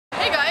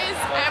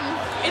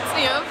it's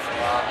Niamh.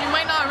 You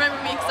might not remember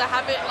me because I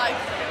haven't like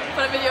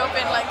put a video up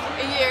in like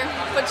a year,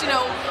 but you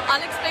know,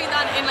 I'll explain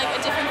that in like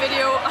a different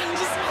video.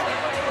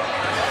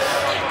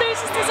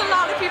 There's a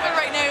lot of people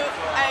right now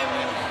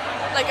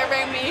like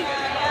around me,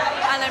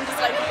 and I'm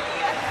just like,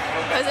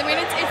 because I mean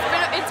it's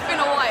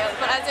been a while,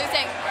 but as I was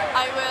saying,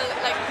 I will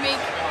like make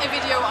a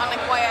video on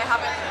like why I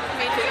haven't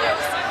made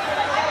videos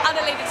at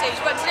a later stage.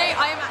 But today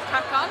I am at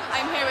CraicCon.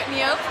 I'm here with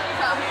Niamh.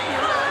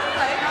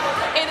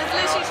 It has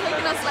literally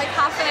taken us like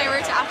half an hour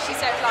to actually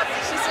start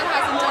vlogging. She still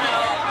hasn't done it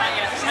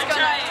yet.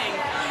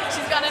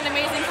 She's got an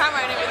amazing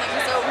camera and everything,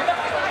 so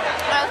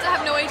I also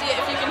have no idea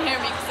if you can hear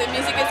me because the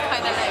music is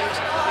kind of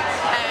loud.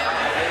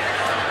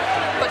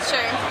 But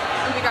sure,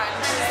 it'll be grand.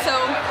 So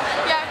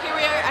yeah, here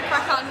we are at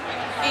CraicCon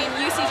in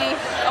UCD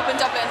up in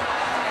Dublin.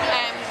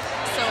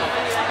 So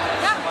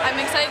yeah, I'm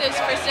excited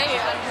for today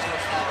and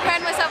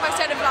proud of myself I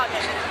started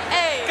vlogging.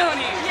 Hey! Go on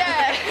you!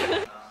 Yeah!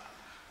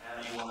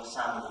 You want the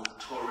sound of all the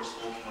tourists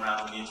walking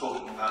around when you're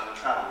talking about your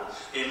travel.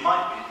 It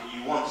might be that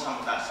you want some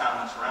of that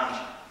sound that's around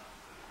you.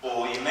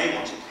 Or you may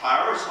want to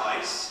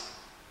prioritise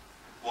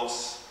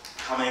what's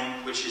coming,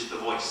 which is the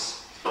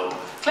voice.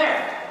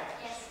 Claire!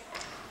 Yes.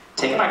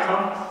 Take a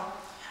microphone.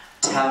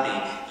 Tell me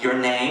your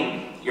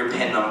name, your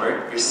PIN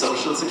number, your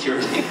social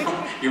security,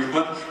 your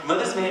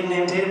mother's maiden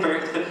name, date of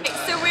birth.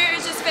 So we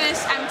just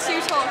finished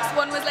 2 talks.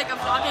 One was like a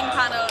vlogging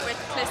panel with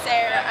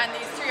CraicCon and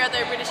these 3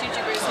 other British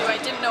YouTubers who I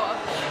didn't know of.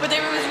 But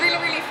they were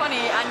really, really funny,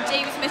 and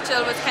James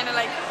Mitchell was kind of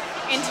like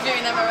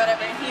interviewing them or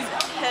whatever, and he's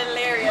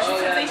hilarious.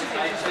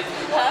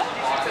 Huh?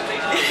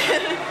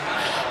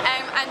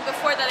 And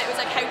before that it was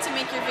like how to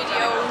make your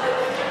video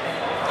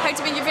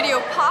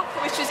pop,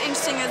 which was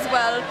interesting as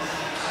well.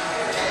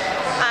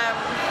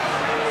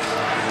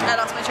 I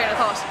lost my train of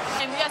thought.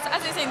 And yes,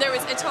 as I was saying, there was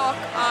a talk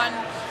on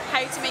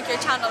how to make your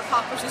channel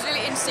pop, which was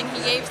really interesting.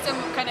 He gave some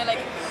kind of like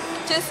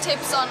just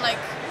tips on like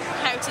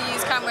how to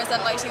use cameras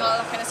and lighting and all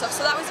that kind of stuff.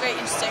 So that was very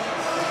interesting.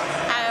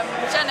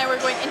 But now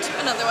we're going into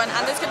another one,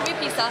 and there's going to be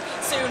pizza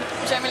soon,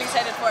 which I'm really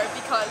excited for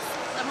because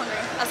I'm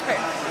hungry, as per.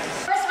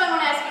 First of all, I'm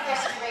going to ask you a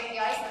question to break the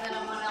ice, and then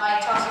I'm going to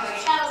like talk to you about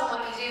your channels and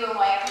what you do and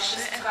why I'm just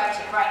subscribe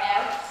to it right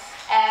now.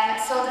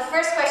 So the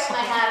first question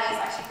I have is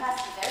actually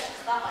pass it there,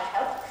 because that might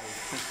help.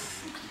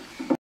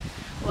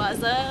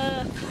 What's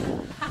up?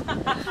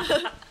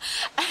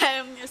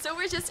 So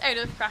we're just out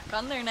of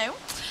CraicCon there now.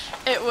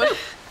 It was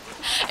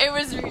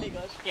really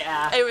good.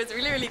 Yeah. It was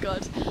really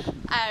good.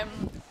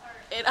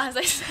 As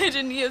I said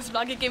in Niamh's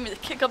vlog, it gave me the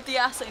kick up the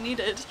ass I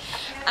needed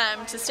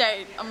to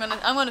start. I'm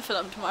gonna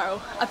film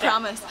tomorrow. I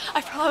promise. I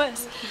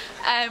promise.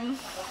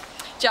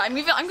 Yeah,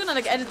 I'm gonna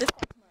like edit this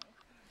tomorrow.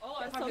 Oh,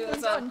 I probably will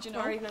as well. You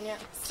know. Evening, yeah.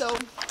 So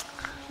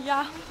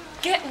yeah.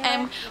 Get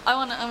I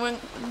want.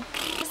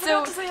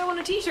 So to say I want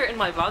a t-shirt in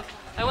my vlog.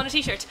 I want a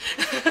t-shirt.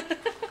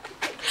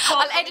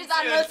 I'll edit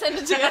that and I'll send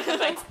it to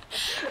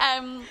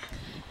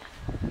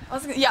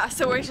you. Yeah,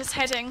 so we're just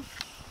heading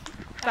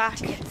back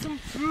to get some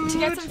food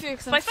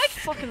because I'm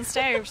fucking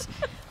starved.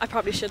 I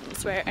probably shouldn't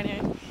swear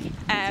anyway.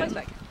 Spice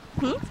bag.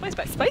 Spice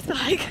bag. Spice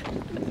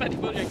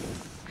bag.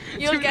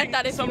 You'll get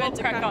that if you went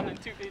to CraicCon.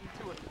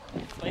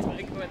 Spice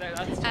bag. Whether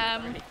that's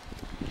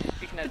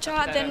but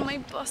yeah, then my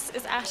bus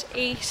is at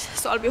 8,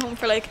 so I'll be home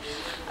for like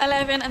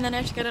 11, and then I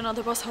have to get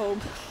another bus home.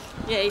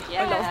 Yay!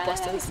 Yeah. I love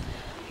buses.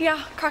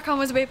 Yeah, CraicCon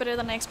was way better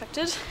than I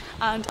expected,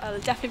 and I'll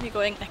definitely be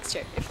going next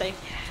year if they.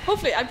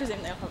 Hopefully, I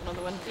presume they'll have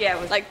another one. Yeah,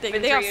 like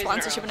they have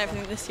sponsorship and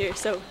everything this year,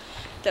 so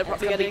they'll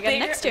probably get it again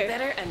next year.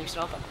 Better, and you should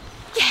all come.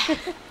 Yeah.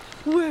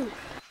 Woo.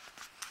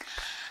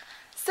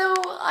 So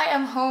I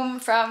am home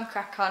from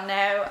CraicCon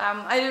now.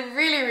 I had a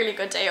really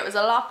good day. It was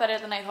a lot better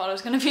than I thought it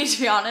was going to be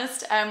be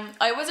honest.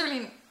 I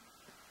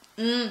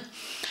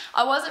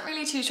wasn't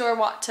really too sure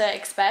what to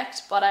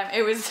expect, but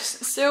it was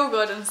so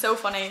good and so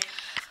funny.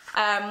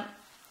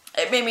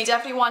 It made me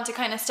definitely want to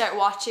kind of start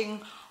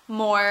watching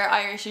more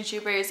Irish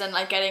YouTubers and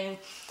like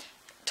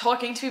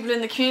talking to people in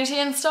the community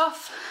and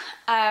stuff.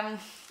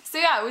 So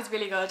yeah, it was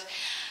really good.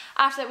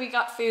 After that we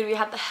got food. We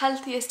had the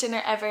healthiest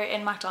dinner ever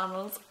in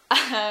McDonald's.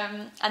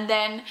 And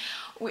then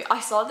I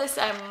saw this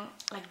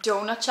like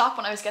donut shop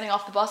when I was getting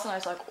off the bus, and I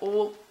was like,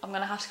 oh, I'm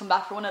gonna have to come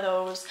back for one of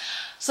those.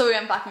 So we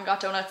went back and got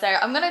donuts there.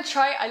 I'm gonna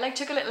try. I like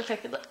took a little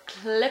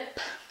clip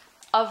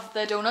of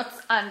the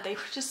donuts, and they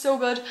were just so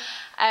good.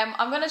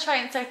 I'm gonna try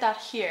and insert that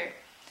here.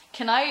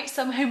 Can I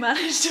somehow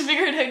manage to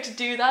figure out how to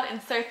do that?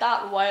 Insert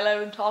that while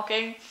I'm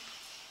talking?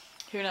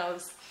 Who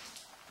knows?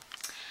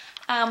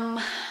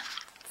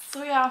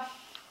 So yeah.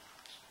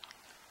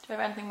 Do I have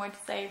anything more to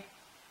say?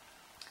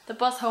 The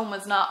bus home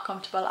was not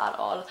comfortable at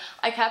all.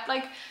 I kept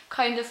like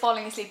kind of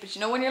falling asleep, but you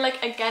know when you're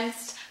like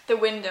against the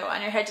window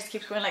and your head just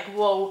keeps going like,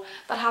 whoa,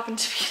 that happened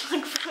to me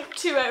like for like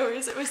 2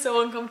 hours. It was so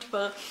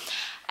uncomfortable.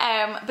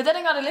 But then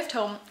I got a lift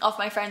home off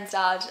my friend's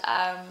dad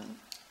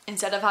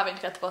instead of having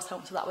to get the bus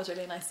home, so that was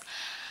really nice.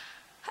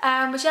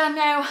 But yeah,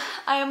 now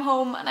I am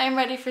home and I am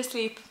ready for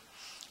sleep.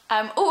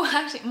 Oh,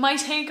 actually, my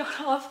day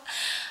got off.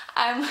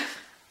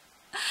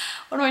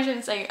 What am I trying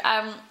to say?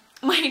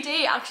 My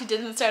day actually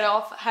didn't start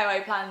off how I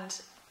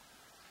planned.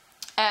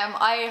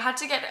 I had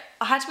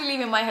to be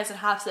leaving my house at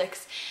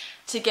 6:30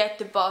 to get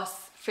the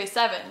bus for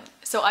 7.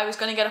 So I was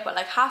going to get up at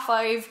like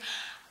 5:30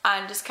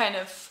 and just kind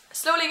of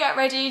slowly get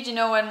ready, you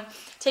know, and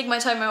take my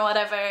time or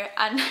whatever.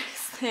 And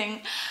next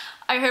thing,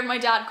 I heard my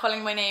dad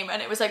calling my name,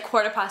 and it was like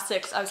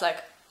 6:15. I was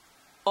like,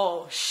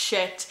 oh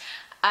shit.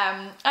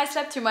 I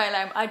slept through my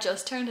alarm. I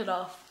just turned it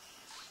off.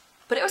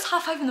 But it was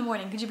 5:30 in the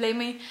morning, could you blame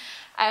me?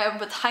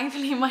 But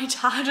thankfully my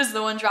dad was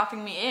the one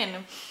dropping me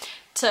in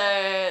to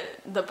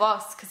the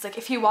bus, because like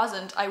if he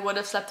wasn't, I would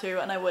have slept through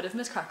and I would have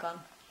missed CraicCon.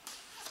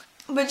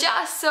 But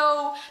yeah,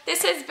 so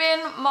this has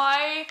been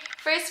my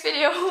first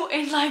video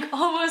in like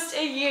almost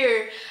a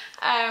year.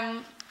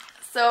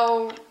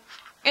 So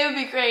it would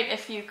be great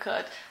if you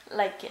could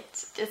like it.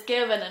 Just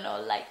give it an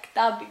old like,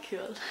 that'd be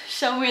cool.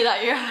 Show me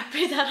that you're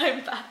happy that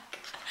I'm back.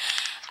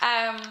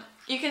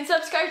 You can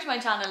subscribe to my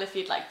channel if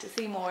you'd like to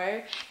see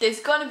more. There's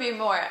gonna be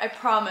more, I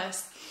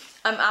promise.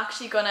 I'm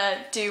actually gonna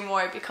do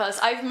more because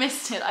I've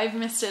missed it. I've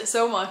missed it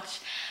so much.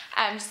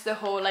 Just the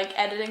whole like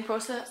editing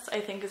process, I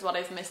think, is what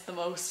I've missed the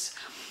most.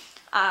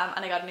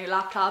 And I got a new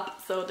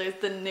laptop, so there's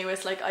the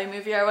newest like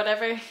iMovie or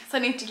whatever. So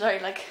I need to try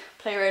like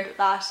play around with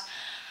that.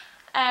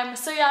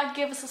 So yeah,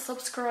 give us a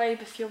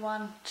subscribe if you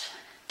want.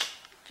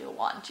 If you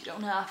want, you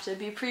don't have to.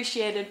 Be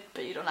appreciated,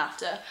 but you don't have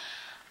to.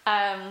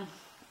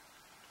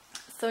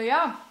 So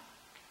yeah,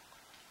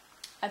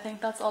 I think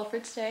that's all for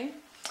today,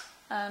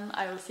 and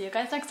I will see you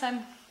guys next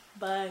time.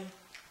 Bye,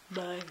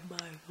 bye,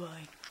 bye,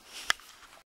 bye.